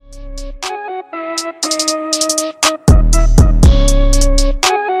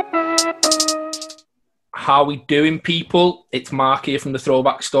How we doing, people? It's Mark here from the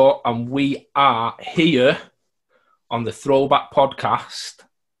Throwback Store, and we are here on the Throwback Podcast,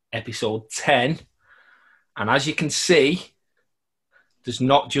 episode 10. And as you can see, there's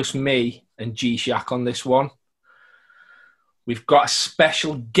not just me and G-Shack on this one. We've got a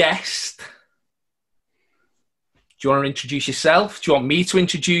special guest. Do you want to introduce yourself? Do you want me to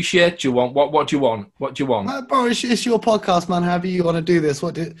introduce you? Do you want what do you want? What do you want? Bro, it's your podcast, man. However you want to do this,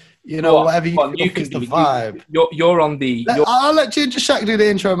 whatever you think is the vibe. You're on the. I'll let G-Shack do the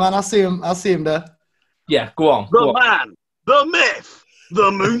intro, man. I'll see him there. Yeah, go on. The man, the myth, the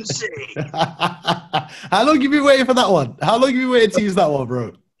Moonsey. How long have you been waiting for that one? How long have you been waiting to use that one,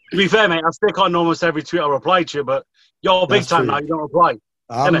 bro? To be fair, mate, I stick on almost every tweet I reply to you, but you're big time now. You don't reply.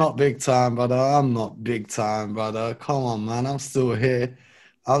 I'm not big time, brother. Come on, man. I'm still here.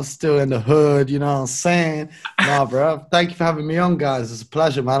 I'm still in the hood, you know what I'm saying? Nah, bro. Thank you for having me on, guys. It's a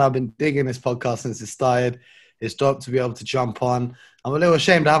pleasure, man. I've been digging this podcast since it started. It's dope to be able to jump on. I'm a little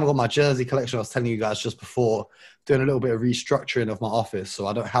ashamed I haven't got my jersey collection. I was telling you guys just before, doing a little bit of restructuring of my office, so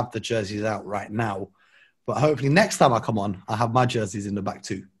I don't have the jerseys out right now. But hopefully next time I come on, I have my jerseys in the back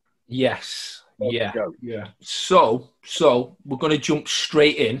too. Yes. Yeah. So we're going to jump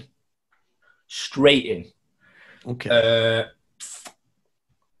straight in. Okay.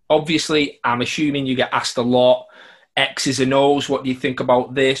 Obviously, I'm assuming you get asked a lot, X's and O's. What do you think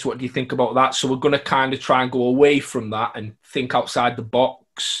about this? What do you think about that? So we're going to kind of try and go away from that and think outside the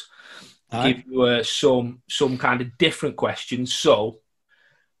box. Give you some kind of different questions. So,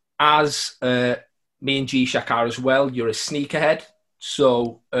 as me and G-Shack are as well, you're a sneakerhead.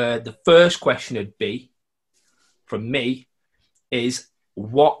 So the first question would be, from me, is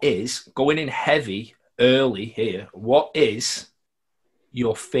what is, going in heavy early here, what is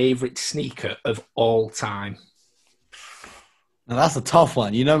your favourite sneaker of all time? Now that's a tough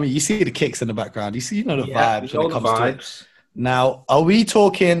one. You know me. You see the kicks in the background. You see, the vibes when it comes to it. Now, are we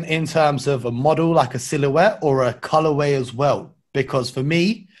talking in terms of a model, like a silhouette, or a colorway as well? Because for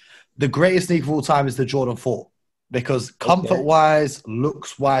me, the greatest sneaker of all time is the Jordan 4. Because comfort-wise,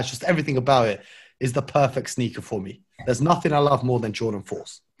 looks-wise, just everything about it is the perfect sneaker for me. There's nothing I love more than Jordan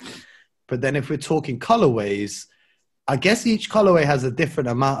 4s. But then if we're talking colorways, I guess each colorway has a different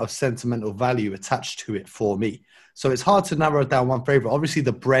amount of sentimental value attached to it for me. So it's hard to narrow down one favorite. Obviously,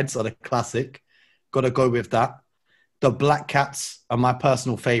 the Breads are the classic. Got to go with that. The Black Cats are my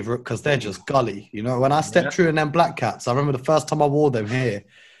personal favorite because they're just gully. You know, when I stepped through in them Black Cats, I remember the first time I wore them here,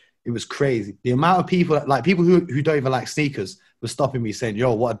 it was crazy. The amount of people, people who don't even like sneakers, were stopping me saying,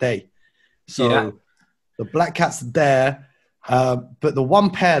 yo, what a day. So the Black Cats are there. But the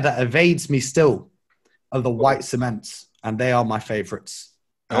one pair that evades me still are the White Cements. And they are my favorites.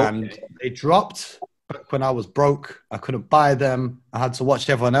 Okay. And they dropped back when I was broke. I couldn't buy them. I had to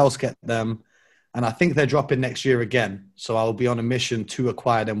watch everyone else get them. And I think they're dropping next year again. So I'll be on a mission to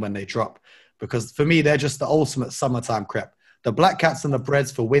acquire them when they drop. Because for me, they're just the ultimate summertime crep. The Black Cats and the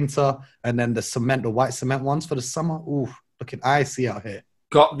Breads for winter, and then the White Cement ones for the summer. Ooh, looking icy out here.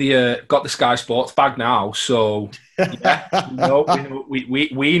 Got the Sky Sports bag now, so yeah,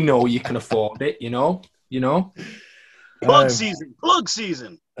 we know you can afford it. You know. Plug season.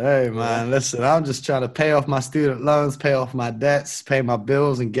 Hey man, listen, I'm just trying to pay off my student loans, pay off my debts, pay my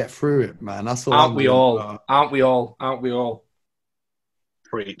bills, and get through it, man. That's all. Aren't we all?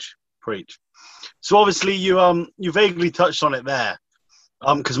 Preach. So obviously you vaguely touched on it there,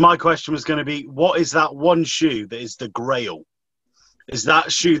 because my question was going to be, what is that one shoe that is the grail? Is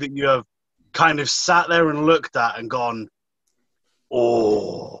that shoe that you have kind of sat there and looked at and gone,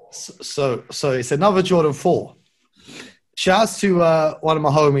 oh? So it's another Jordan 4. Shouts to one of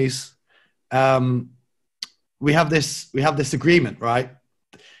my homies. We have this agreement, right?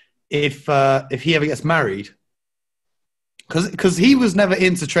 If he ever gets married. Because he was never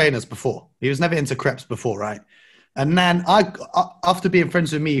into trainers before. He was never into crepes before, right? And then after being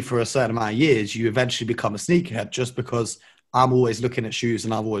friends with me for a certain amount of years, you eventually become a sneakerhead just because I'm always looking at shoes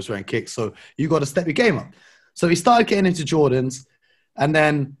and I'm always wearing kicks. So you got to step your game up. So he started getting into Jordans. And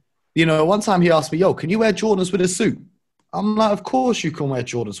then, one time he asked me, yo, can you wear Jordans with a suit? I'm like, of course you can wear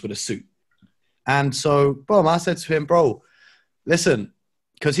Jordans with a suit. And so, boom, I said to him, bro, listen,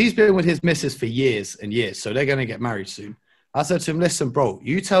 because he's been with his missus for years and years. So they're going to get married soon. I said to him, listen, bro,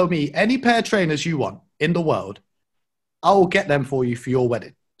 you tell me any pair of trainers you want in the world, I will get them for you for your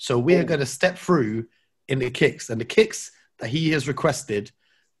wedding. So we're going to step through in the kicks. And the kicks that he has requested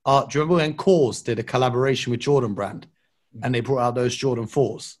are, do you remember when Kors did a collaboration with Jordan Brand and they brought out those Jordan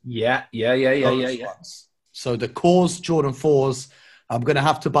 4s? Yeah. So the Kors Jordan 4s I'm going to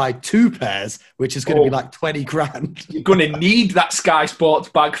have to buy 2 pairs, which is going to be like 20 grand. You're going to need that Sky Sports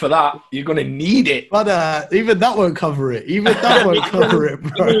bag for that. You're going to need it. But even that won't cover it. Even that won't cover it,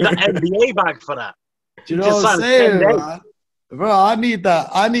 bro. You need an NBA bag for that. Do you know what I'm saying, man? Bro, I need that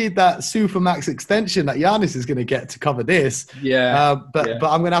Supermax extension that Giannis is going to get to cover this. Yeah. But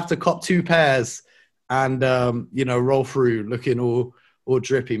I'm going to have to cop 2 pairs and, roll through looking all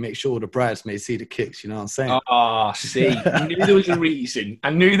drippy, make sure the bridesmaids see the kicks, you know what I'm saying? Oh, see. I knew there was a reason. I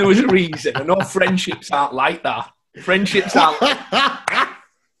know friendships aren't like that. Friendships aren't like that.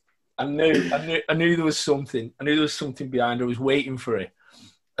 I knew there was something. I knew there was something behind. I was waiting for it.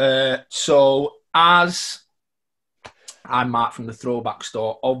 So as I'm Mark from the Throwback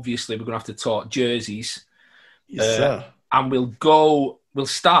Store, obviously we're going to have to talk jerseys. Yes, sir. And we'll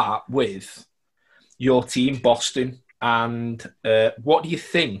start with your team, Boston. And what do you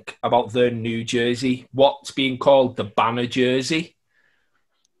think about their new jersey? What's being called the banner jersey?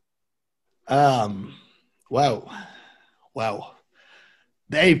 Well,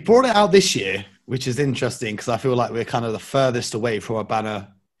 they brought it out this year, which is interesting because I feel like we're kind of the furthest away from a banner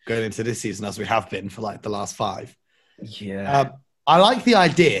going into this season as we have been for like the last 5. Yeah. I like the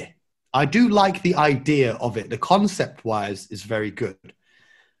idea. I do like the idea of it. The concept-wise is very good.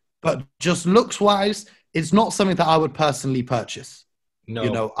 But just looks-wise, it's not something that I would personally purchase.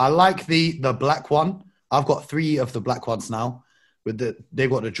 No. I like the black one. I've got 3 of the black ones now. They've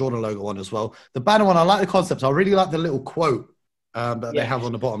got the Jordan logo on as well. The banner one, I like the concept. I really like the little quote that they have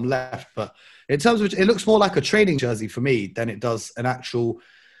on the bottom left. But in terms of it looks more like a training jersey for me than it does an actual.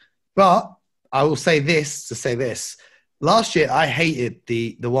 But I will say this. Last year, I hated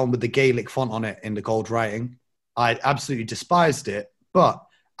the one with the Gaelic font on it in the gold writing. I absolutely despised it. But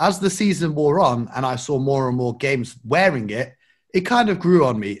as the season wore on and I saw more and more games wearing it, it kind of grew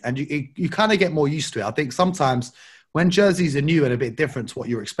on me. And you kind of get more used to it. I think sometimes when jerseys are new and a bit different to what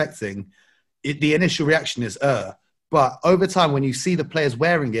you're expecting, the initial reaction is, But over time, when you see the players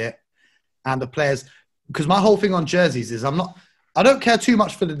wearing it and the players, because my whole thing on jerseys is I don't care too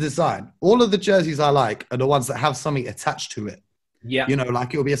much for the design. All of the jerseys I like are the ones that have something attached to it. Yeah.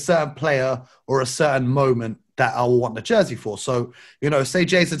 Like it'll be a certain player or a certain moment that I will want the jersey for. So, say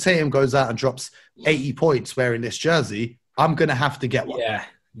Jason Tatum goes out and drops 80 points wearing this jersey, I'm going to have to get one.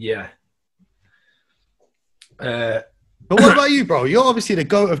 Yeah. But what about you, bro? You're obviously the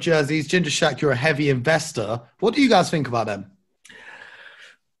GOAT of jerseys. Ginger Shack, you're a heavy investor. What do you guys think about them?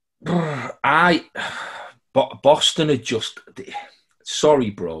 Boston are just...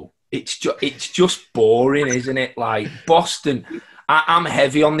 Sorry, bro. It's just boring, isn't it? Like, Boston... I'm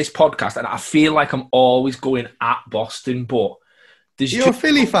heavy on this podcast, and I feel like I'm always going at Boston, but... You're a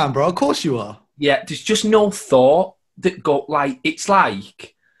Philly fan, bro. Of course you are. Yeah, there's just no thought that go... Like, it's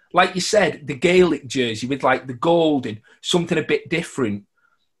like you said, the Gaelic jersey with, like, the gold and something a bit different.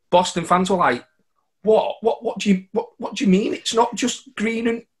 Boston fans were like, what do you mean? It's not just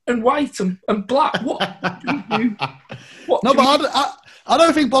green and white and black. What do you do? No, but I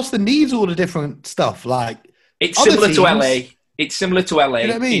don't think Boston needs all the different stuff. Like, it's similar to LA. It's similar to LA. You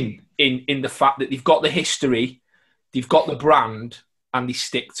know what I mean? In the fact that they've got the history, they've got the brand, and they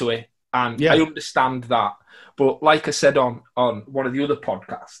stick to it. And I understand that. But like I said on one of the other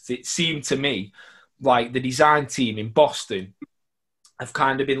podcasts, it seemed to me like the design team in Boston have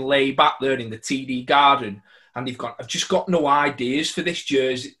kind of been laid back there in the TD Garden, and I've just got no ideas for this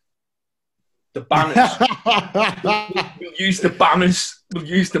jersey. The banners. We'll use the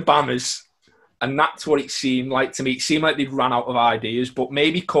banners. And that's what it seemed like to me. It seemed like they'd run out of ideas, but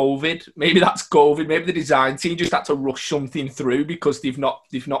maybe that's COVID. Maybe the design team just had to rush something through because they've not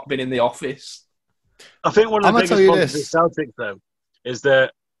been in the office. I think one of the biggest problems with Celtic, though, is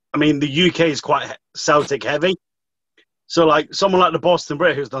that, the UK is quite Celtic heavy. So, like, someone like the Boston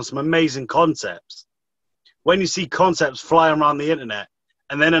Brit who's done some amazing concepts, when you see concepts flying around the internet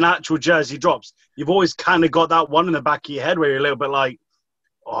and then an actual jersey drops, you've always kind of got that one in the back of your head where you're a little bit like,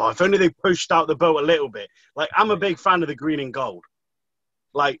 oh, if only they pushed out the boat a little bit. Like, I'm a big fan of the green and gold.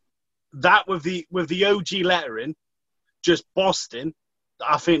 Like, that with the OG lettering, just Boston,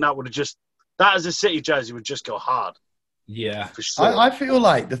 I think that would have that as a city jersey would just go hard. Yeah. For sure. I feel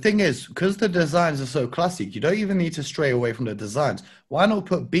like the thing is, because the designs are so classic, you don't even need to stray away from the designs. Why not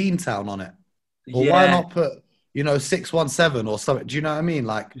put Beantown on it? Or why not put, 617 or something? Do you know what I mean?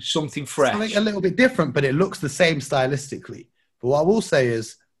 Like, something fresh. Something a little bit different, but it looks the same stylistically. But what I will say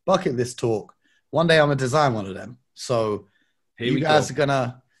is, bucket list talk. One day I'm gonna design one of them. So you guys are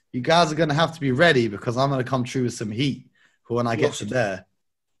gonna have to be ready because I'm gonna come through with some heat for when I get to there.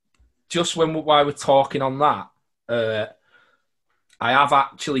 Just while we're talking on that, I have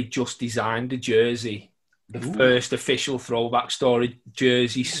actually just designed a jersey the first official throwback story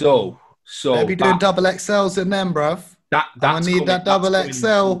jersey. So they'll be doing double XLs in them, bruv. I need that double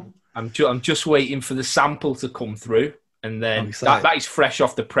XL. I'm just waiting for the sample to come through, and then that is fresh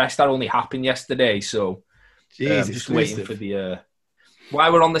off the press. That only happened yesterday, so I'm just waiting for the.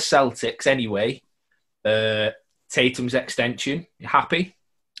 While we're on the Celtics, anyway, Tatum's extension. You happy?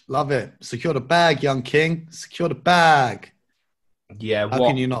 Love it. Secure the bag, young king. Secure the bag. Yeah. How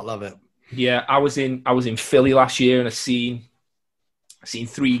can you not love it? Yeah, I was in Philly last year, and I seen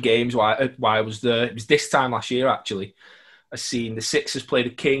 3 games while I was there. It was this time last year, actually. I seen the Sixers play the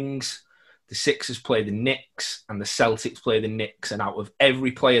Kings, the Sixers play the Knicks, and the Celtics play the Knicks. And out of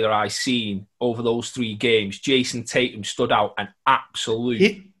every player that I seen over those 3 games, Jason Tatum stood out an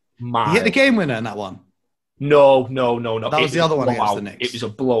absolute mile. He hit the game winner in that one. No. That was the other one against the Knicks. It was a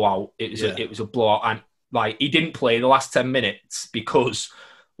blowout. It was a blowout, and like he didn't play the last 10 minutes because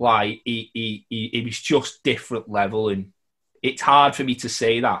like he was just different level, and it's hard for me to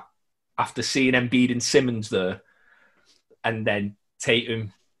say that after seeing Embiid and Simmons there. And then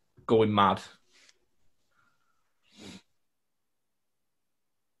Tatum going mad.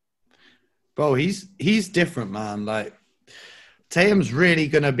 Bro, he's different, man. Like, Tatum's really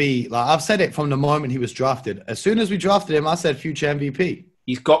going to be... Like, I've said it from the moment he was drafted. As soon as we drafted him, I said future MVP.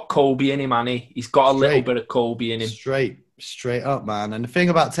 He's got Kobe in him, Annie. He's got a little bit of Kobe in him. Straight up, man. And the thing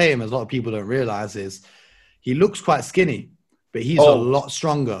about Tatum, as a lot of people don't realize, is he looks quite skinny, but he's a lot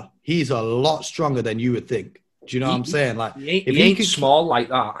stronger. He's a lot stronger than you would think. Do you know what I'm saying? Like, he ain't small like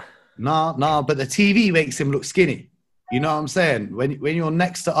that. No, but the TV makes him look skinny. You know what I'm saying? When you're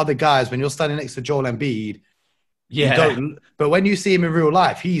next to other guys, when you're standing next to Joel Embiid, you don't. But when you see him in real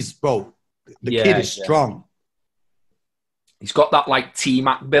life, the kid is strong. He's got that like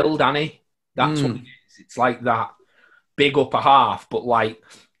T-Mac build, Annie. That's what it is. It's like that big upper half, but like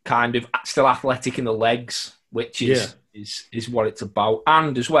kind of still athletic in the legs, which is what it's about.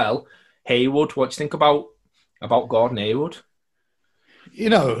 And as well, Hayward, what do you think about Gordon Hayward? You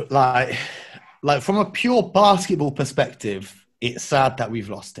know, like from a pure basketball perspective, it's sad that we've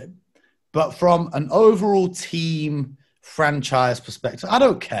lost him. But from an overall team franchise perspective, I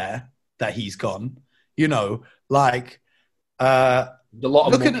don't care that he's gone. You know, like a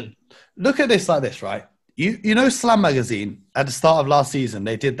lot of money. Look at this like this, right? You know, Slam Magazine at the start of last season,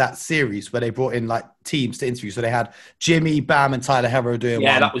 they did that series where they brought in like teams to interview. So they had Jimmy, Bam, and Tyler Herro doing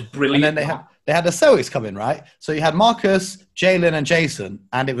one. That was brilliant. And then they had the Celtics come in, right? So you had Marcus, Jalen, and Jason,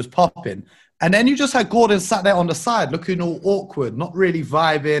 and it was popping. And then you just had Gordon sat there on the side looking all awkward, not really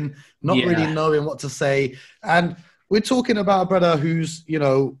vibing, not really knowing what to say. And we're talking about a brother who's, you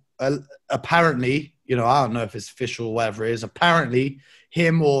know, apparently, you know, I don't know if it's official or whatever it is, apparently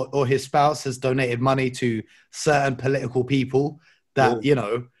him or his spouse has donated money to certain political people that, you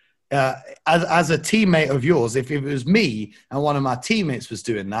know, as a teammate of yours, if it was me and one of my teammates was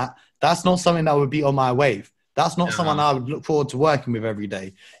doing that, that's not something that would be on my wave. That's not someone I would look forward to working with every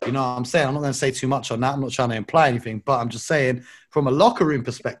day. You know what I'm saying? I'm not going to say too much on that. I'm not trying to imply anything, but I'm just saying from a locker room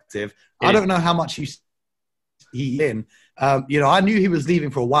perspective, I don't know how much he's in. You know, I knew he was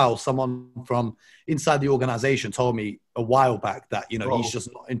leaving for a while. Someone from inside the organization told me a while back that, you know, he's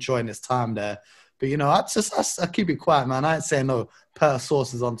just not enjoying his time there. But, you know, I keep it quiet, man. I ain't saying no per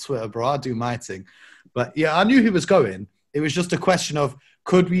sources on Twitter, bro. I do my thing. But, yeah, I knew he was going. It was just a question of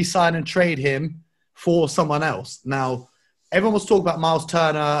could we sign and trade him for someone else? Now, everyone was talking about Miles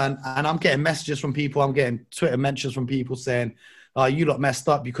Turner, and I'm getting messages from people. I'm getting Twitter mentions from people saying, you lot messed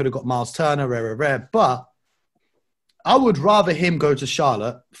up. You could have got Miles Turner, rare. But I would rather him go to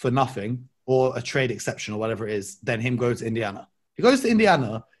Charlotte for nothing or a trade exception or whatever it is than him go to Indiana. He goes to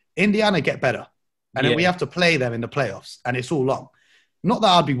Indiana get better. And then we have to play them in the playoffs, and it's all long. Not that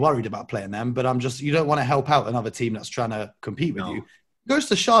I'd be worried about playing them, but you don't want to help out another team that's trying to compete with you. He goes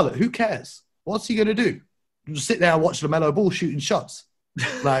to Charlotte. Who cares? What's he going to do? Just sit there and watch LaMelo Ball shooting shots.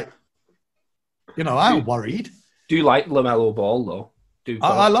 Like, you know, I'm worried. Do you like LaMelo Ball, though?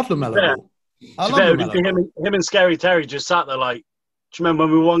 I love LaMelo Ball. Him and Scary Terry just sat there like, do you remember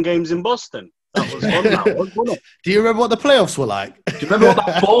when we won games in Boston? That was fun, wasn't it? Do you remember what the playoffs were like? Do you remember what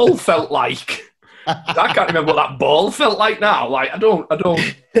that ball felt like? I can't remember what that ball felt like now. Like, I don't.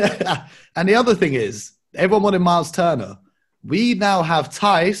 And the other thing is, everyone wanted Miles Turner. We now have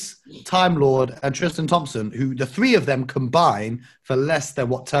Tice, Time Lord, and Tristan Thompson, who the three of them combine for less than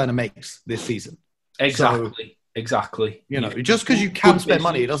what Turner makes this season. Exactly. You know, just because you can spend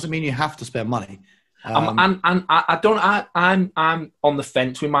money, it doesn't mean you have to spend money. I'm on the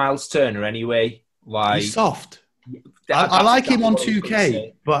fence with Miles Turner anyway. Like, he's soft. I like him on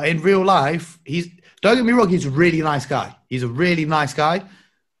 2K, but in real life, don't get me wrong, he's a really nice guy. He's a really nice guy.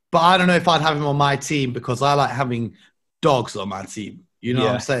 but I don't know if I'd have him on my team because I like having dogs on my team. You know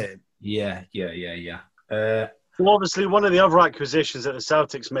what I'm saying? Yeah. Well, obviously, one of the other acquisitions that the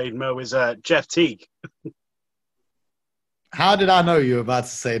Celtics made, Mo, is Jeff Teague. How did I know you were about to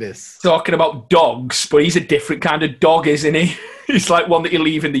say this? Talking about dogs, but he's a different kind of dog, isn't he? He's like one that you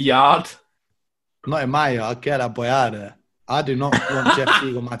leave in the yard. Not in my yard. Get that boy out of there. I do not want Jeff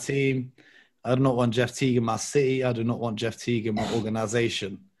Teague on my team. I do not want Jeff Teague in my city. I do not want Jeff Teague in my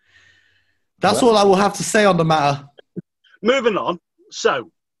organization. That's all I will have to say on the matter. Moving on.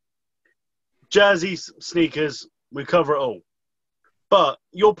 So, jerseys, sneakers, we cover it all. But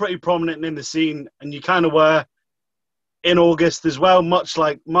you're pretty prominent in the scene, and you kind of were in August as well, much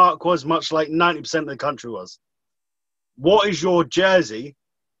like Mark was, much like 90% of the country was. What is your jersey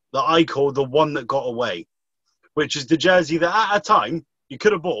that I call the one that got away? Which is the jersey that at a time you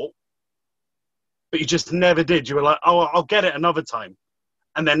could have bought, but you just never did. You were like, oh, I'll get it another time.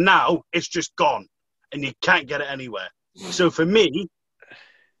 And then now it's just gone and you can't get it anywhere. So for me,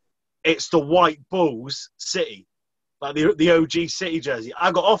 it's the White Bulls City, like the OG City jersey.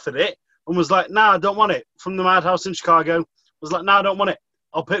 I got offered it and was like, nah, I don't want it. From the Madhouse in Chicago, was like, nah, I don't want it.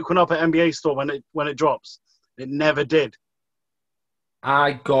 I'll pick one up at NBA store when it drops. It never did.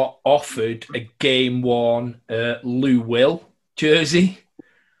 I got offered a game worn Lou Will jersey,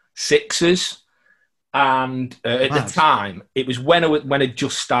 Sixers, and at the time it was when it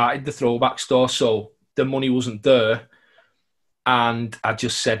just started the throwback store, so the money wasn't there, and I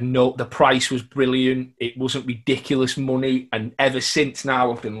just said no. The price was brilliant; it wasn't ridiculous money, and ever since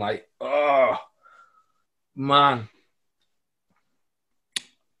now I've been like, oh man.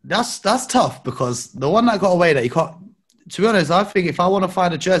 That's tough because the one that got away that you can't. To be honest, I think if I want to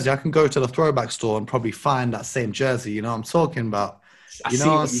find a jersey, I can go to the throwback store and probably find that same jersey. You know what I'm talking about? You know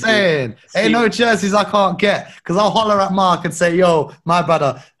what I'm saying? Ain't no jerseys I can't get because I'll holler at Mark and say, "Yo, my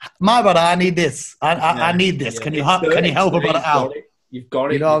brother, I need this. I need this. Can you help a brother out?" You've got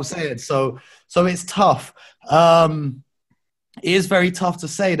it. You know what I'm saying? So it's tough. It is very tough to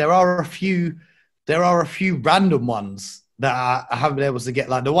say. There are a few random ones that I haven't been able to get.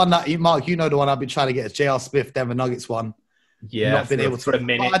 Like the one that Mark, you know, the one I've been trying to get is J.R. Smith, Denver Nuggets one. Yeah, not been able to for a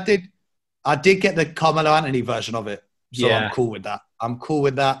minute. But I did get the Carmelo Anthony version of it. So yeah. I'm cool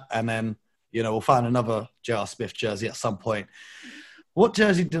with that. And then, you know, we'll find another J.R. Smith jersey at some point. What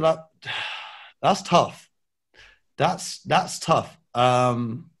jersey did I... That's tough. That's tough.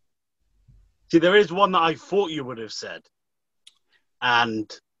 See, there is one that I thought you would have said. And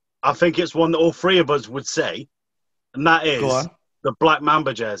I think it's one that all three of us would say. And that is the Black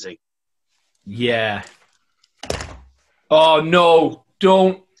Mamba jersey. Yeah. Oh no!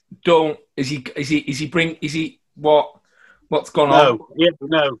 Don't. What's gone on?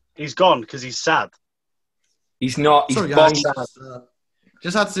 No, he's gone because he's sad. He's not. He's Sorry, gone.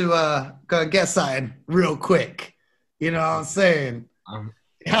 Just had to go and get something real quick. You know what I'm saying?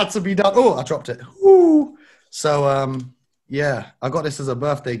 It had to be done. Oh, I dropped it. Woo! So yeah, I got this as a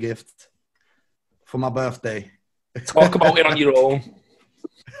birthday gift for my birthday. Talk about it on your own.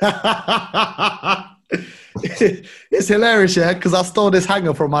 It's hilarious, yeah, because I stole this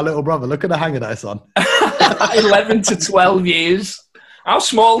hanger from my little brother. Look at the hanger that it's on. 11 to 12 years. How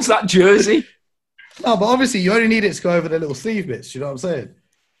small's that jersey? No, but obviously you only need it to go over the little sleeve bits. You know what I'm saying?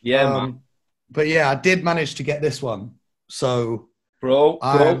 Yeah, man. But yeah, I did manage to get this one. So, bro,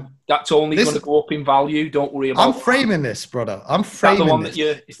 that's only going to go up in value. Don't worry about. I'm framing this, brother. I'm framing this.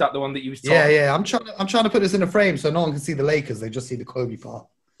 Is that the one that you was talking? Yeah. I'm trying to put this in a frame so no one can see the Lakers. They just see the Kobe part.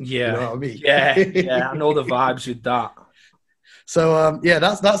 Yeah, you know what I mean? Yeah. I know the vibes with that. So yeah,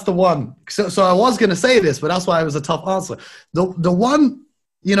 that's the one. So I was gonna say this, but that's why it was a tough answer. The one,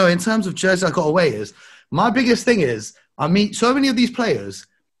 you know, in terms of jerseys I got away is my biggest thing is I meet so many of these players,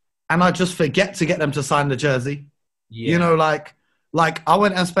 and I just forget to get them to sign the jersey. Yeah. You know, like I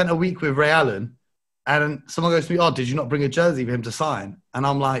went and spent a week with Ray Allen, and someone goes to me, "Oh, did you not bring a jersey for him to sign?" And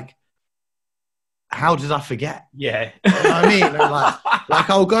I'm like, how did I forget? Yeah. You know what I mean? Like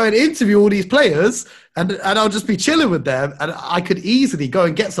I'll go and interview all these players and I'll just be chilling with them and I could easily go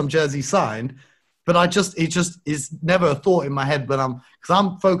and get some jerseys signed, but it just is never a thought in my head because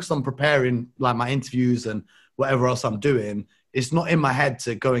I'm focused on preparing like my interviews and whatever else I'm doing. It's not in my head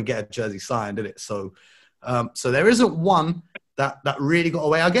to go and get a jersey signed, is it? So there isn't one that really got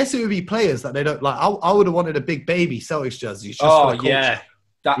away. I guess it would be players that they don't like. I would have wanted a Big Baby Celtics jersey. Yeah.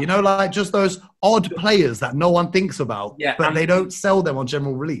 You know, like just those odd players that no one thinks about, but they don't sell them on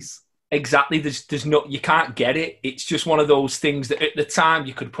general release. Exactly. There's no, you can't get it. It's just one of those things that at the time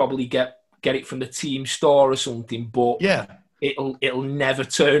you could probably get it from the team store or something, but yeah, it'll never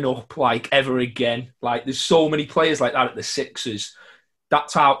turn up like ever again. Like there's so many players like that at the Sixers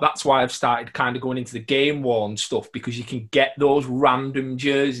that's why I've started kind of going into the game worn stuff, because you can get those random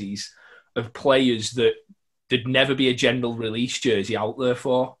jerseys of players that there'd never be a general release jersey out there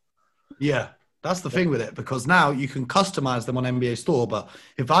for. Yeah, that's the thing with it, because now you can customize them on NBA Store. But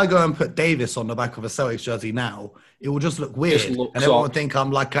if I go and put Davis on the back of a Celtics jersey now, it will just look weird, and everyone will think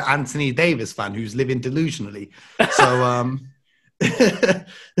I'm like an Anthony Davis fan who's living delusionally. So,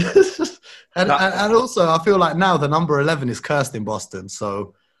 and also I feel like now the number 11 is cursed in Boston.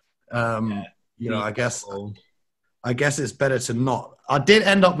 So, I guess it's better to not. I did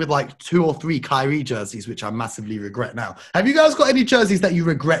end up with like 2 or 3 Kyrie jerseys, which I massively regret now. Have you guys got any jerseys that you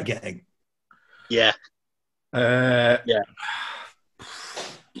regret getting? Yeah. Yeah.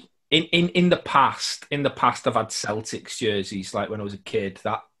 In the past, I've had Celtics jerseys, like when I was a kid.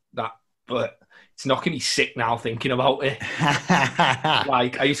 But it's knocking me sick now thinking about it.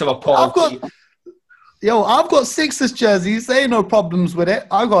 Like I used to have a Paul. I've got Sixers jerseys. There ain't no problems with it.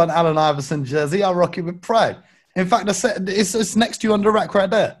 I've got an Allen Iverson jersey. I rock it with pride. In fact, it's next to you on the rack right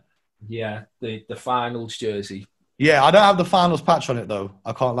there. Yeah, the finals jersey. Yeah, I don't have the finals patch on it though.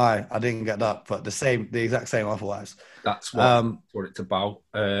 I can't lie, I didn't get that, but the exact same otherwise. That's what it's about.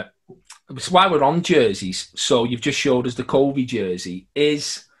 It's why we're on jerseys. So you've just showed us the Kobe jersey.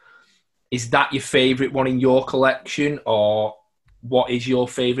 Is that your favourite one in your collection, or what is your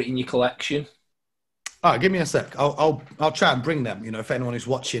favourite in your collection? All right, give me a sec. I'll try and bring them. If anyone is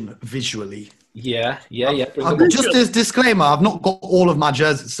watching visually. Yeah. Just as disclaimer, I've not got all of my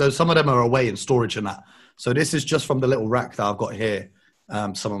jerseys, so some of them are away in storage and that. So this is just from the little rack that I've got here.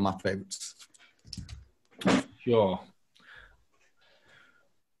 Some of my favourites. Sure.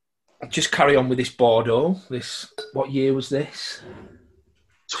 I'll just carry on with this Bordeaux. What year was this?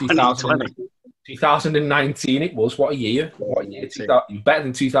 2020. 2019 it was. What a year. Better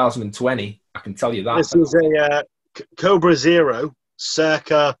than 2020, I can tell you that. This is a Cobra Zero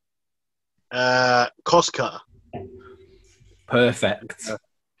circa Costco. Perfect.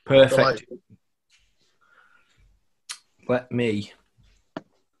 Let me...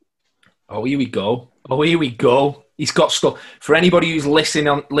 Oh, here we go. He's got stuff. For anybody who's listening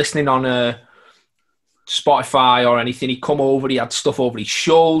on Spotify or anything, he come over, he had stuff over his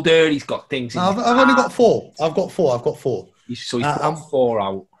shoulder, he's got things in I've only got 4. I've got 4. So he's got 4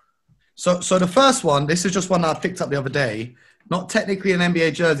 out. So the first one, this is just one I picked up the other day. Not technically an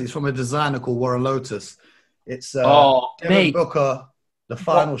NBA jersey, it's from a designer called Warren Lotus. It's Devin Booker, the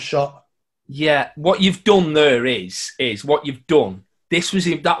final shot. Yeah, what you've done there is what you've done. This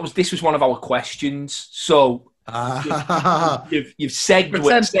was one of our questions. So you've segued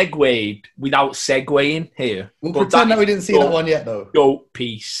without segueing here. We'll pretend that we didn't see that one yet, though. Dope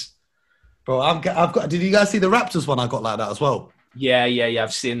piece, bro. I've got. Did you guys see the Raptors one? I got like that as well. Yeah.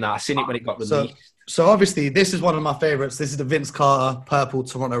 I've seen that. I seen it when it got released. So obviously, this is one of my favorites. This is the Vince Carter purple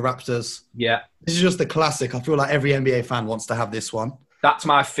Toronto Raptors. Yeah, this is just a classic. I feel like every NBA fan wants to have this one. That's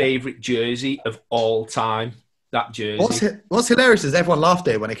my favorite jersey of all time. That jersey. What's hilarious is everyone laughed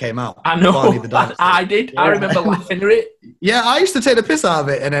at it when it came out. I know. I did. Yeah. I remember laughing at it. Yeah, I used to take the piss out of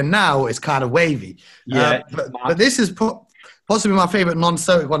it, and then now it's kind of wavy. Yeah. But this is possibly my favorite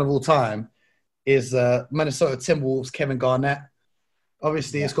non-Celtic one of all time. Is Minnesota Timberwolves Kevin Garnett.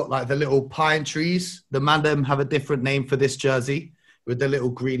 Obviously, It's got like the little pine trees. The Mandem have a different name for this jersey, with the little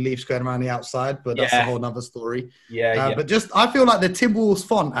green leaves going around the outside, but that's a whole nother story. Yeah. But I feel like the Timberwolves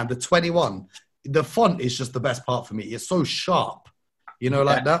font and the 21, the font is just the best part for me. It's so sharp,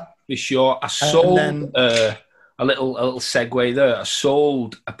 like that. For sure. I sold a little segue there. I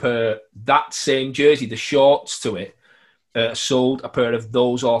sold a pair, that same jersey, the shorts to it. Sold a pair of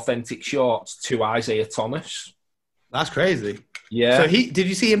those authentic shorts to Isaiah Thomas. That's crazy. Yeah. So did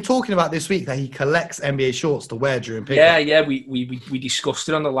you see him talking about this week that he collects NBA shorts to wear during pickup? Yeah. We discussed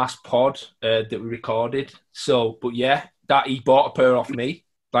it on the last pod that we recorded. So, but yeah, that he bought a pair off me,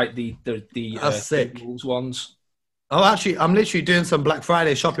 like the sick Bulls ones. Oh, actually, I'm literally doing some Black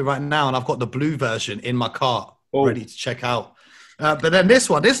Friday shopping right now, and I've got the blue version in my cart ready to check out. But then this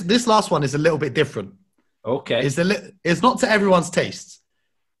last one is a little bit different. Okay. It's not to everyone's taste,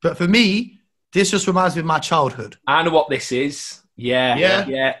 but for me, this just reminds me of my childhood. I know what this is.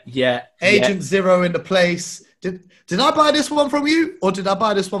 Yeah. Agent Zero in the place. Did I buy this one from you, or did I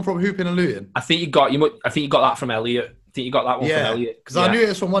buy this one from Hoopin' and Luton? I think you got that from Elliot. I think you got that one from Elliot. Because I knew it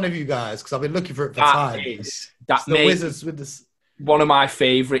was from one of you guys, because I've been looking for it for time. That's the Wizards with this. One of my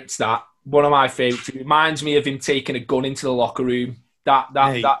favourites. It reminds me of him taking a gun into the locker room.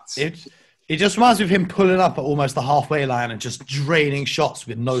 It just reminds me of him pulling up at almost the halfway line and just draining shots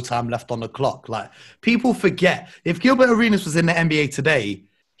with no time left on the clock. Like, people forget. If Gilbert Arenas was in the NBA today,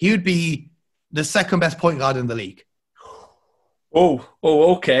 he would be the second best point guard in the league.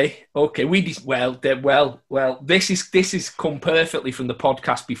 Okay. This is come perfectly from the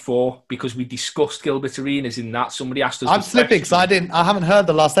podcast before because we discussed Gilbert Arenas in that. Somebody asked us. I'm slipping because I haven't heard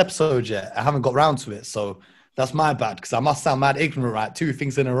the last episode yet. I haven't got round to it, so that's my bad because I must sound mad ignorant, right? 2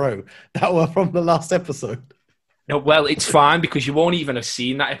 things in a row that were from the last episode. No, well, it's fine because you won't even have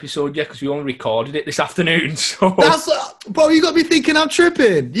seen that episode yet because we only recorded it this afternoon. So bro, you got me thinking I'm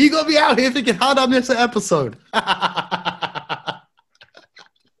tripping. You got me out here thinking, how'd I miss an episode?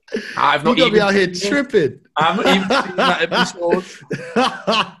 I've not even be out here tripping. I've not even seen that episode.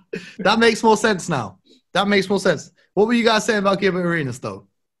 That makes more sense now. That makes more sense. What were you guys saying about Gilbert Arenas, though?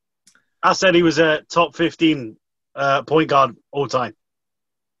 I said he was a top 15 point guard all time.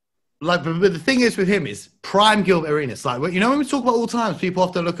 Like, but the thing is with him is prime Gilbert Arenas. Like, you know, when we talk about all times, people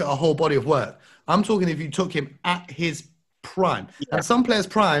have to look at a whole body of work. I'm talking if you took him at his prime. Yeah. And some players'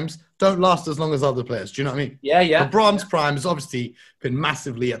 primes don't last as long as other players. Do you know what I mean? Yeah. LeBron's prime has obviously been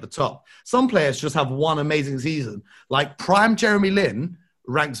massively at the top. Some players just have one amazing season. Like prime Jeremy Lin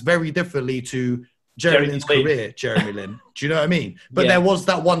ranks very differently to Jeremy Lin's career, Jeremy Lin. Do you know what I mean? But there was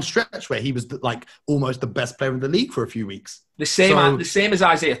that one stretch where he was like almost the best player in the league for a few weeks. The same as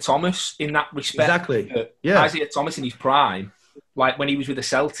Isaiah Thomas in that respect. Exactly. Yeah. Isaiah Thomas in his prime, like when he was with the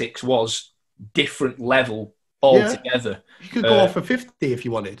Celtics, was different level altogether. You could go off for 50 if you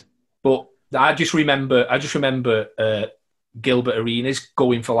wanted. But I just remember Gilbert Arenas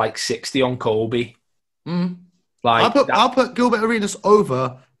going for like 60 on Kobe. Mm. Like I'll put Gilbert Arenas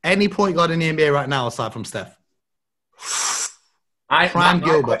over any point guard in the NBA right now aside from Steph. My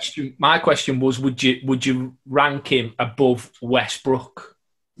question was, would you rank him above Westbrook?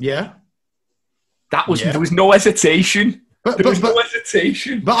 Yeah. There was no hesitation. There was no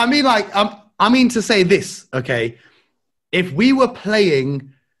hesitation. But I mean, like, I mean to say this, okay? If we were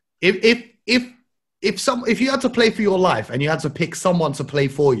playing, if you had to play for your life and you had to pick someone to play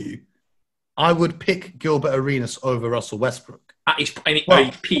for you, I would pick Gilbert Arenas over Russell Westbrook. At his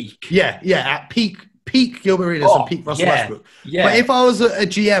peak. Yeah, at peak Gilbert Arenas and peak Russell Westbrook. Yeah. But if I was a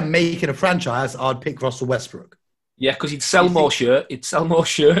GM making a franchise, I'd pick Russell Westbrook. Yeah, because he'd sell more shirts. Not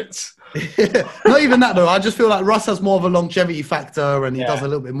even that though. I just feel like Russ has more of a longevity factor and he does a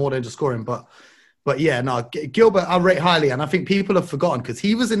little bit more than just scoring. But yeah, no, Gilbert I rate highly, and I think people have forgotten because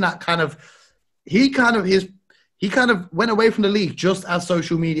he was in that he kind of went away from the league just as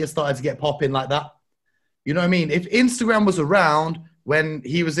social media started to get popping like that. You know what I mean? If Instagram was around when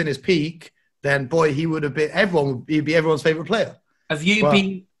he was in his peak, then boy, he'd be everyone's favorite player. Have you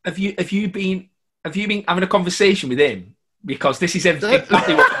been having a conversation with him? Because this is exactly what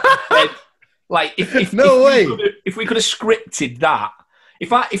he said. Like if we could have scripted that,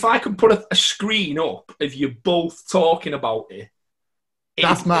 if I could put a screen up of you both talking about it,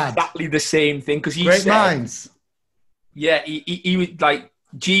 that's mad. Exactly the same thing because great minds. Yeah, he was like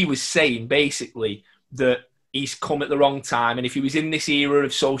G was saying basically that he's come at the wrong time, and if he was in this era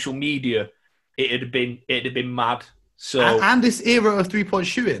of social media, it'd have been mad. So and this era of 3-point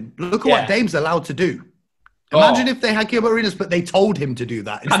shooting, look at what Dame's allowed to do. Imagine if they had Gilbert Arenas, but they told him to do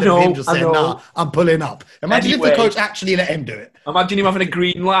that instead of him just saying, "Nah, I'm pulling up." Imagine if the coach actually let him do it. Imagine him having a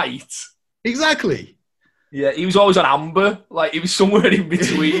green light. Exactly. Yeah, he was always on amber. Like, he was somewhere in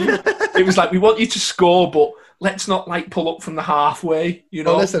between. It was like, we want you to score, but let's not, like, pull up from the halfway, you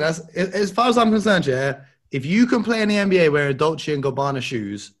know? Well, listen, as far as I'm concerned, if you can play in the NBA wearing Dolce & Gabbana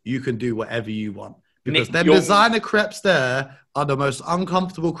shoes, you can do whatever you want. Because them designer crepes there are the most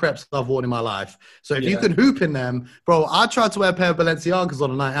uncomfortable crepes I've worn in my life. So if you can hoop in them, bro, I tried to wear a pair of Balenciagas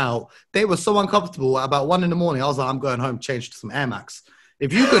on a night out. They were so uncomfortable. At about 1 a.m, I was like, I'm going home, change to some Air Max.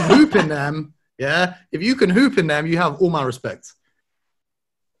 If you can hoop in them, if you can hoop in them, you have all my respect.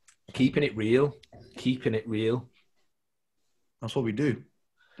 Keeping it real. That's what we do.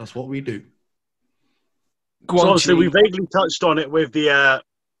 So we vaguely touched on it with the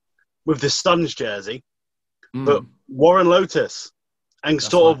Suns jersey, but Warren Lotus and that's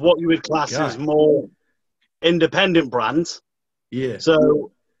sort of what you would class as more independent brands. Yeah.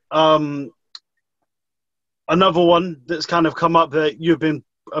 So another one that's kind of come up that you've been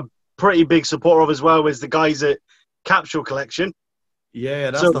a pretty big supporter of as well is the guys at Capsule Collection.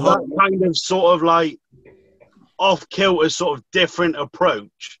 Yeah, that's so that kind of sort of like off-kilter sort of different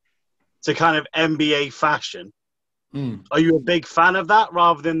approach to kind of NBA fashion. Are you a big fan of that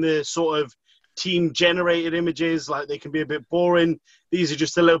rather than the sort of team-generated images? Like, they can be a bit boring. These are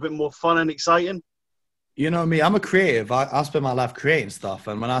just a little bit more fun and exciting. You know me, I'm a creative. I spend my life creating stuff.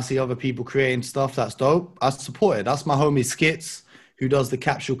 And when I see other people creating stuff that's dope, I support it. That's my homie Skits, who does the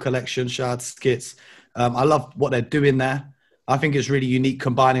Capsule Collection. Shout out to Skits. I love what they're doing there. I think it's really unique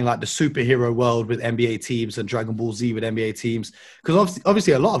combining like the superhero world with NBA teams and Dragon Ball Z with NBA teams. Because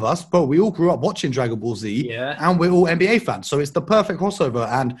obviously a lot of us, bro, we all grew up watching Dragon Ball Z and we're all NBA fans. So it's the perfect crossover.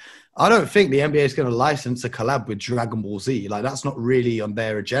 And I don't think the NBA is going to license a collab with Dragon Ball Z. Like that's not really on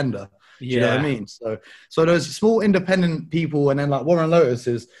their agenda. Do you know what I mean? So those small independent people and then like Warren Lotus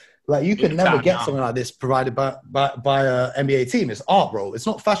is like, you can never get something like this provided by an NBA team. It's art, bro. It's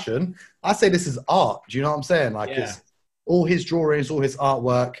not fashion. I say this is art. Do you know what I'm saying? Like it's all his drawings, all his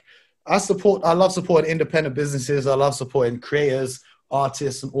artwork. I love supporting independent businesses. I love supporting creators,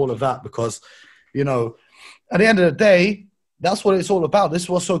 artists, and all of that because, you know, at the end of the day, that's what it's all about. This is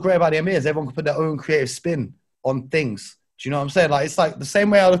what's so great about the NBA is everyone can put their own creative spin on things. Do you know what I'm saying? Like, it's like the same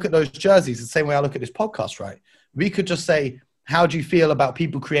way I look at those jerseys, the same way I look at this podcast, right? We could just say, how do you feel about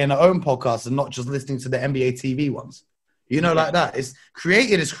people creating their own podcasts and not just listening to the NBA TV ones? You know, like that. It's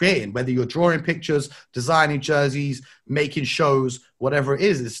creating is creating, whether you're drawing pictures, designing jerseys, making shows, whatever it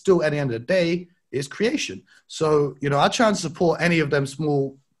is, it's still at the end of the day, it's creation. So, you know, I try and support any of them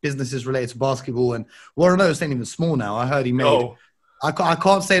small businesses related to basketball. And Warren Lotus ain't even small now. I heard he made, I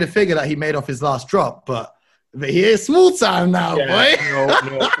can't say the figure that he made off his last drop, but he is small time now, boy.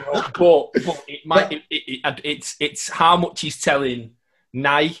 No. But it might, it's how much he's telling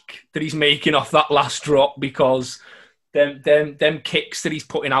Nike that he's making off that last drop because them kicks that he's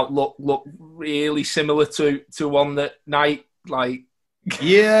putting out look really similar to one that Nike like.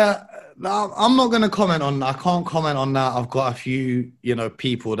 Yeah, no, I'm not going to comment on. I can't comment on that. I've got a few, you know,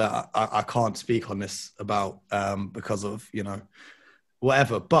 people that I can't speak on this about because of, you know,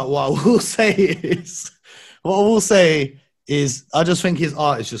 whatever. But what I will say is, I just think his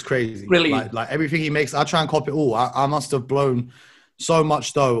art is just crazy. Brilliant. Like everything he makes, I try and copy it all. I must have blown so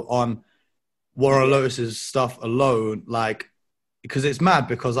much though on Warren Lotus's stuff alone, like, because it's mad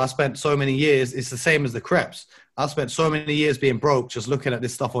because I spent so many years, it's the same as the Crepes. I spent so many years being broke just looking at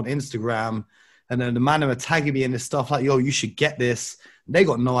this stuff on Instagram, and then the man were tagging me in this stuff like, yo, you should get this. They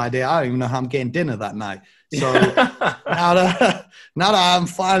got no idea. I don't even know how I'm getting dinner that night. So now that I'm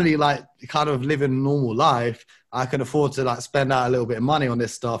finally like kind of living a normal life, I can afford to like spend out a little bit of money on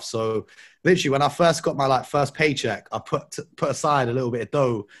this stuff. So literally when I first got my like first paycheck, I put aside a little bit of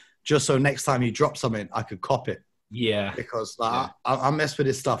dough just so next time you drop something, I could cop it. Yeah. Because like, I mess with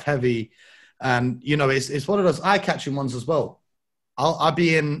this stuff heavy. And, you know, it's one of those eye-catching ones as well. I've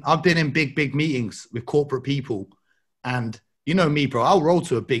been in big meetings with corporate people. And you know me, bro, I'll roll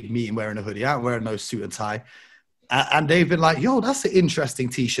to a big meeting wearing a hoodie. I ain't wearing no suit and tie. And they've been like, yo, that's an interesting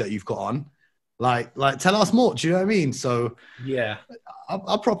T-shirt you've got on. Like, tell us more. Do you know what I mean? So yeah,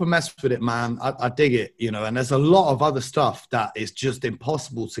 I proper mess with it, man. I dig it, you know, and there's a lot of other stuff that is just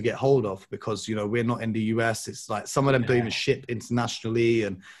impossible to get hold of because, you know, we're not in the US. It's like some of them don't even ship internationally.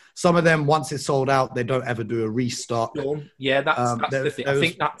 And some of them, once it's sold out, they don't ever do a restock. Yeah, that's the thing. I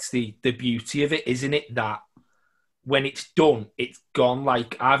think that's the beauty of it, isn't it? That when it's done, it's gone.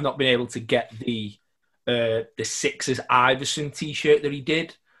 Like, I've not been able to get the Sixers Iverson T-shirt that he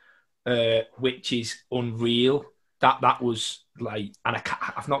did, which is unreal. That was like, and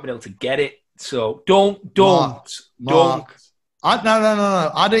I've not been able to get it. So don't. No.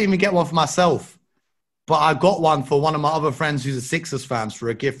 I don't even get one for myself, but I got one for one of my other friends who's a Sixers fan for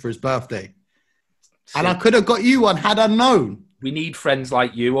a gift for his birthday. And I could have got you one had I known. We need friends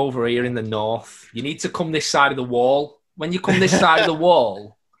like you over here in the north. You need to come this side of the wall. When you come this side of the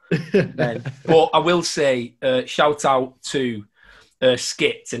wall, then. But I will say, shout out to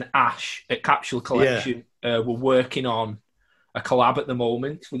Skit and Ash at Capsule Collection. We're working on a collab at the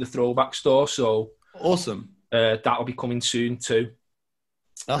moment with a throwback store. So awesome. That'll be coming soon too.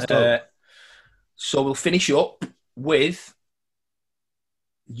 That's dope. So we'll finish up with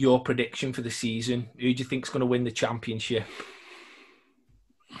your prediction for the season. Who do you think's going to win the championship?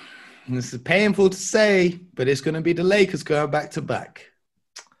 This is painful to say, but it's going to be the Lakers going back to back.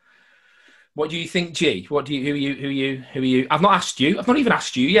 What do you think, G? Who are you? I've not asked you. I've not even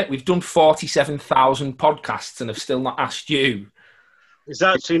asked you yet. We've done 47,000 podcasts and I've still not asked you. It's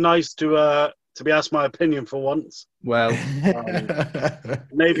actually nice to be asked my opinion for once. Well,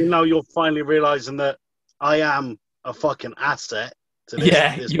 maybe now you're finally realizing that I am a fucking asset.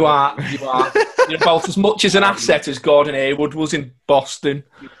 You are. You're about as much as an asset as Gordon Hayward was in Boston.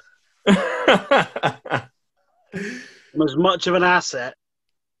 I'm as much of an asset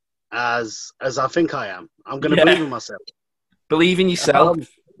as I think I am. I'm going to believe in myself. Believe in yourself.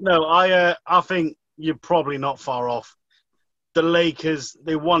 No, I think you're probably not far off. The Lakers,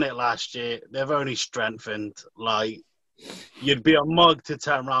 they won it last year. They've only strengthened. Like, you'd be a mug to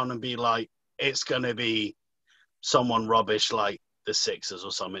turn around and be like, it's going to be someone rubbish like the Sixers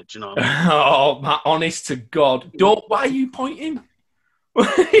or something. Do you know what I mean? Oh, Matt, honest to God. Why are you pointing?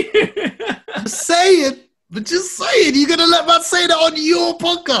 Just saying. But just saying, you're going to let Matt say that on your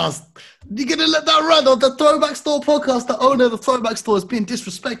podcast. You're going to let that run on the Throwback Store podcast. The owner of the Throwback Store is being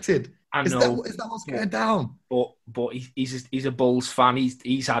disrespected. I know. Is that what's going down? But he's a Bulls fan.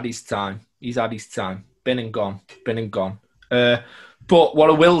 He's had his time. He's had his time. Been and gone. But what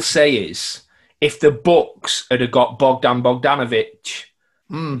I will say is, if the Bucks had got Bogdan Bogdanovic,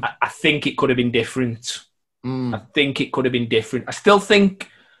 I think it could have been different. I think it could have been different. I still think,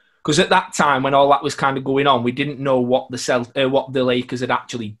 because at that time when all that was kind of going on, we didn't know what the Lakers had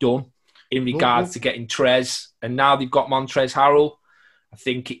actually done in regards to getting Trez, and now they've got Montrezl Harrell. I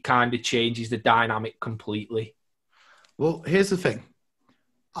think it kind of changes the dynamic completely. Well, here's the thing.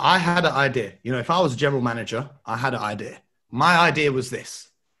 I had an idea. If I was a general manager, I had an idea. My idea was this.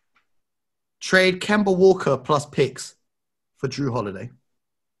 Trade Kemba Walker plus picks for Drew Holiday.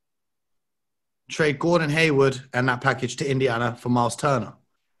 Trade Gordon Hayward and that package to Indiana for Miles Turner.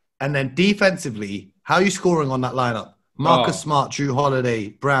 And then defensively, how are you scoring on that lineup? Marcus Smart, Drew Holiday,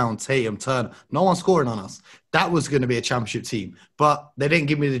 Brown, Tatum, Turner. No one's scoring on us. That was going to be a championship team. But they didn't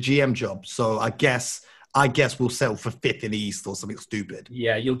give me the GM job. So I guess we'll settle for 5th in the East or something stupid.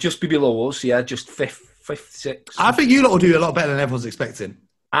 Yeah, you'll just be below us. Yeah, just 5th, 6th. I think you lot will do a lot better than everyone's expecting.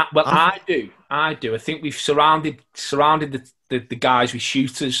 I do. I think we've surrounded the guys with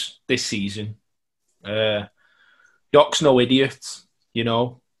shooters this season. Doc's no idiot,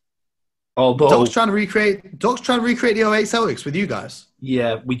 Although Doc's trying to recreate the 08 Celtics with you guys.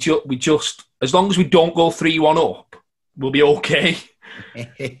 Yeah, we just as long as we don't go 3-1 up, we'll be okay.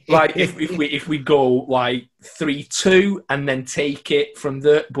 Like if we go like 3-2 and then take it from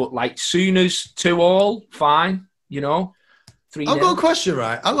there, but like soon as 2-2, fine, 3-0. I've got a question,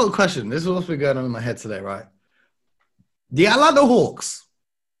 right? I've got a question. This is what's been going on in my head today, right? The Atlanta Hawks.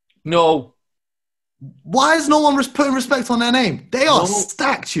 No. Why is no one putting respect on their name? They are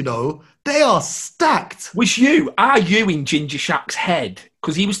stacked, They are stacked. Are you in Ginger Shack's head?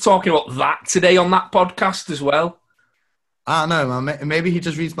 Because he was talking about that today on that podcast as well. I don't know, man. Maybe he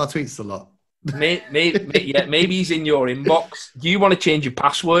just reads my tweets a lot. Maybe he's in your inbox. Do you want to change your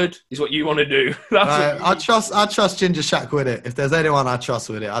password? Is what you want to do? I trust Ginger Shack with it. If there's anyone I trust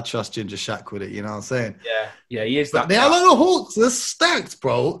with it, I trust Ginger Shack with it. You know what I'm saying? Yeah, he is that. The Atlanta Hawks, they're stacked,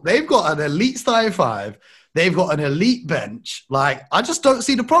 bro. They've got an elite starting five. They've got an elite bench. Like, I just don't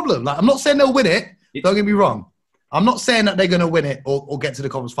see the problem. Like, I'm not saying they'll win it. Don't get me wrong. I'm not saying that they're going to win it or get to the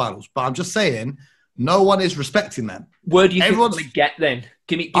conference finals. But I'm just saying no one is respecting them. Where do you think they'll get then?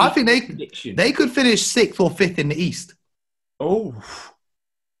 I think they could finish 6th or 5th in the East. Oh.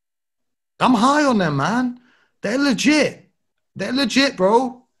 I'm high on them, man. They're legit. They're legit,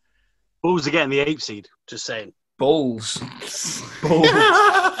 bro. Bulls are getting the 8th seed. Just saying. Bulls.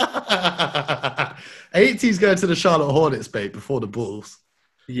 80's going to the Charlotte Hornets, babe, before the Bulls.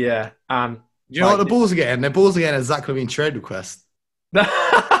 Yeah. Do you know what the Bulls are getting? The Bulls are getting a Zach LaVine trade request.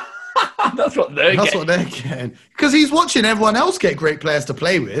 That's what they're getting. Because he's watching everyone else get great players to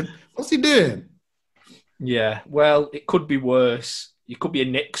play with. What's he doing? Yeah, well, it could be worse. You could be a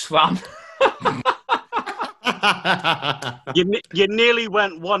Knicks fan. You nearly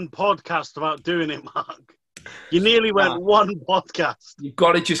went one podcast about doing it, Mark. You nearly went one podcast. You've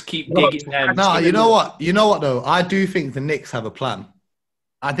got to just keep digging them. No, you know what? You know what, though? I do think the Knicks have a plan.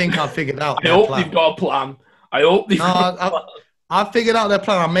 I think I've figured out I hope they've got a plan. I've figured out their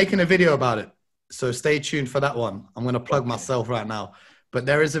plan. I'm making a video about it. So stay tuned for that one. I'm going to plug myself right now. But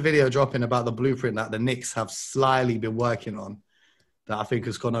there is a video dropping about the blueprint that the Knicks have slyly been working on that I think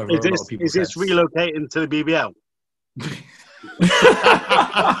has gone over a lot of people's heads. Is this relocating to the BBL?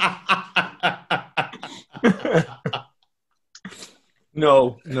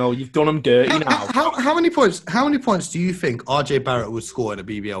 No, you've done them dirty now. How many points do you think RJ Barrett would score in a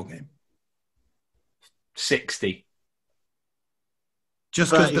BBL game? 60.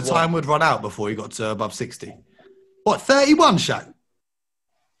 Just because the time would run out before he got to above 60. What, 31, Shaq?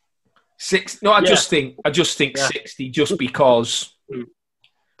 I just think 60 just because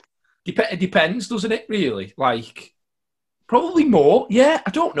it depends, doesn't it, really? Like, probably more. Yeah, I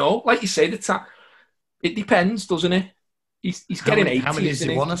don't know. Like you say, it depends, doesn't it? He's getting 80. How many does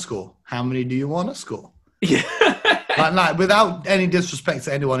he want to score? How many do you want to score? Yeah. like, without any disrespect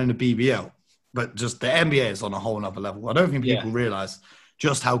to anyone in the BBL, but just the NBA is on a whole other level. I don't think people realize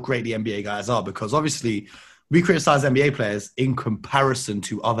just how great the NBA guys are, because obviously we criticize NBA players in comparison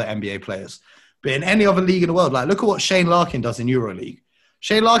to other NBA players. But in any other league in the world, like, look at what Shane Larkin does in EuroLeague.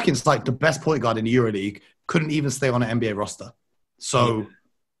 Shane Larkin's like the best point guard in the EuroLeague, couldn't even stay on an NBA roster. So,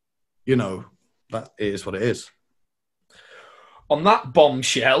 that is what it is. on that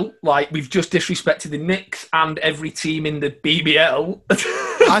bombshell, like we've just disrespected the Knicks and every team in the BBL.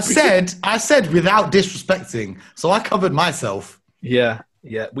 I said without disrespecting, so I covered myself. Yeah,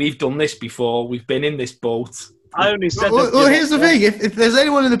 we've done this before. We've been in this boat. I only said. Well, here's the thing: if there's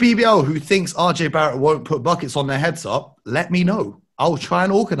anyone in the BBL who thinks RJ Barrett won't put buckets on their heads up, let me know. I'll try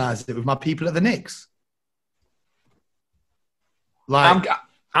and organise it with my people at the Knicks. Like,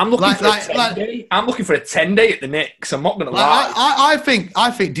 I'm looking for a 10-day. I'm looking for a 10-day at the Knicks. I'm not going to lie. I think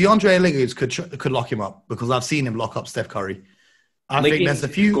DeAndre Liggins could lock him up because I've seen him lock up Steph Curry. I think there's a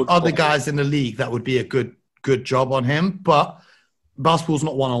few other guys in the league that would be a good job on him, but basketball's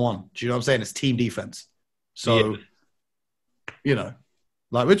not one-on-one. Do you know what I'm saying? It's team defense. So, you know,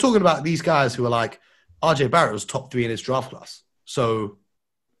 like we're talking about these guys who are like RJ Barrett was top 3 in his draft class. So,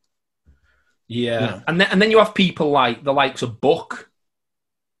 yeah. And then you have people like the likes of Buck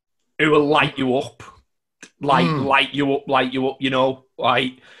who will light you up, light you up, you know,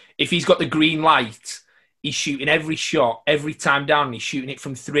 like if he's got the green light, he's shooting every shot, every time down, and he's shooting it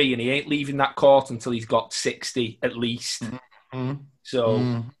from 3, and he ain't leaving that court until he's got 60 at least. Mm-hmm.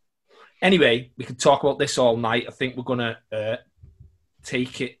 So, anyway, we could talk about this all night. I think we're going to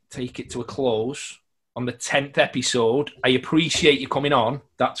take it to a close on the 10th episode. I appreciate you coming on.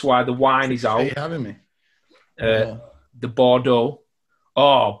 That's why the wine is out. Are you having me? The Bordeaux.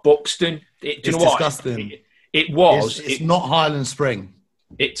 Oh, Buxton. Do you know what? Disgusting. It was. It's not Highland Spring.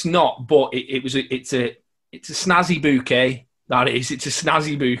 It's not, but it's a snazzy bouquet. That is. It's a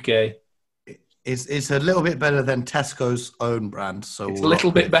snazzy bouquet. It's a little bit better than Tesco's own brand. So it's a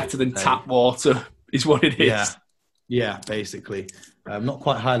little bit better than tap water, is what it is. Yeah, basically. Not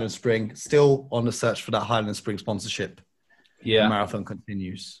quite Highland Spring. Still on the search for that Highland Spring sponsorship. Yeah, the marathon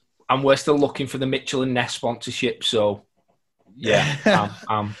continues, and we're still looking for the Mitchell and Ness sponsorship. So, yeah,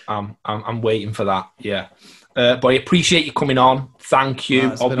 I'm waiting for that. Yeah, but I appreciate you coming on. Thank you.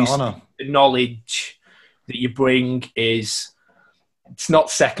 No, it's been an honor. The knowledge that you bring it's not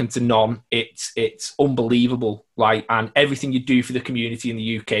second to none. It's unbelievable. Like, and everything you do for the community in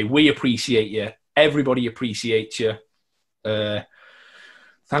the UK, we appreciate you. Everybody appreciates you.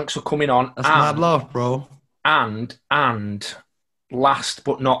 Thanks for coming on. That's mad love, bro. And last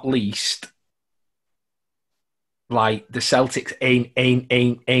but not least, like the Celtics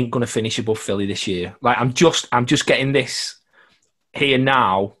ain't gonna finish above Philly this year. Like I'm just getting this here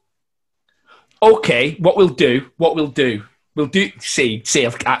now. Okay, what we'll do. See,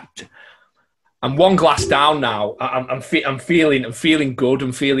 I'm one glass down now. I'm feeling good.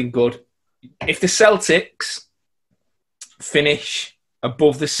 If the Celtics finish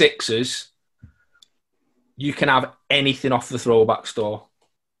above the Sixers, you can have anything off the throwback store.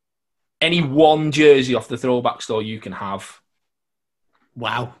 Any one jersey off the throwback store you can have.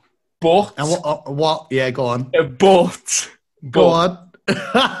 Wow. But and what? Yeah, go on. Go on.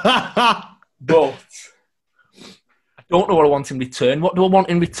 But I don't know what I want in return. What do I want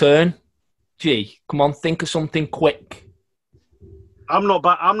in return? Gee, come on, think of something quick. I'm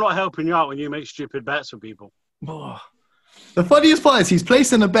not helping you out when you make stupid bets with people. Oh. The funniest part is he's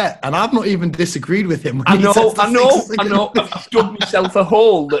placing a bet, and I've not even disagreed with him. I know. I've dug myself a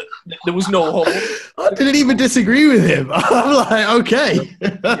hole that there was no hole. I didn't even disagree with him. I'm like, okay.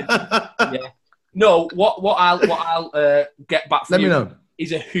 Yeah. No, what I'll get back from you know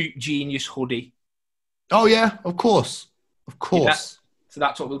is a Hoop Genius hoodie. Oh yeah, of course. Yeah, so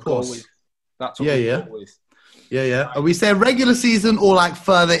that's what we'll go with. That's what we'll go with. Yeah. Are we saying regular season or like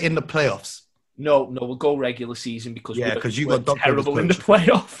further in the playoffs? No, we'll go regular season because you got terrible in the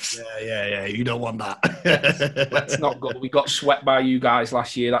playoffs. Yeah. You don't want that. Let's not go. We got swept by you guys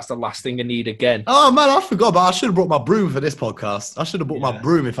last year. That's the last thing I need again. Oh man, I forgot. But I should have brought my broom for this podcast. I should have brought my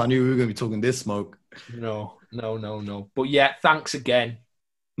broom if I knew we were going to be talking this smoke. No. But yeah, thanks again.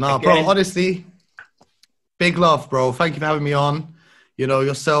 Nah, bro. Honestly, big love, bro. Thank you for having me on. You know,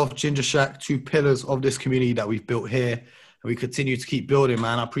 yourself, Ginger Shack, 2 pillars of this community that we've built here. And we continue to keep building,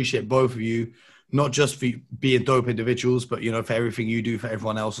 man. I appreciate both of you, not just for being dope individuals, but, you know, for everything you do for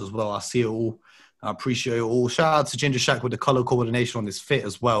everyone else as well. I see it all. I appreciate it all. Shout out to Ginger Shack with the color coordination on this fit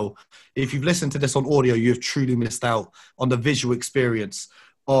as well. If you've listened to this on audio, you've truly missed out on the visual experience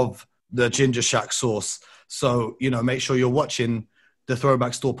of the Ginger Shack sauce. So, you know, make sure you're watching the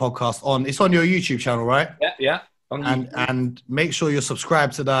Throwback Store podcast it's on your YouTube channel, right? Yeah. And make sure you're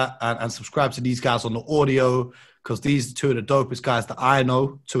subscribed to that and subscribe to these guys on the audio, because these are 2 of the dopest guys that I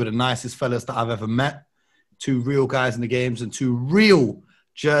know, 2 of the nicest fellas that I've ever met, 2 real guys in the games and 2 real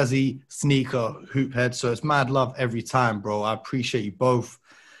jersey sneaker hoop heads. So it's mad love every time, bro. I appreciate you both.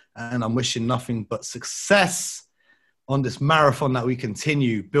 And I'm wishing nothing but success on this marathon that we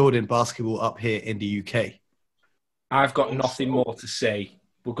continue building basketball up here in the UK. I've got nothing more to say.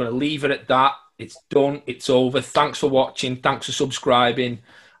 We're going to leave it at that. It's done. It's over. Thanks for watching. Thanks for subscribing.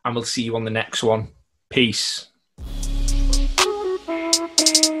 And we'll see you on the next one. Peace.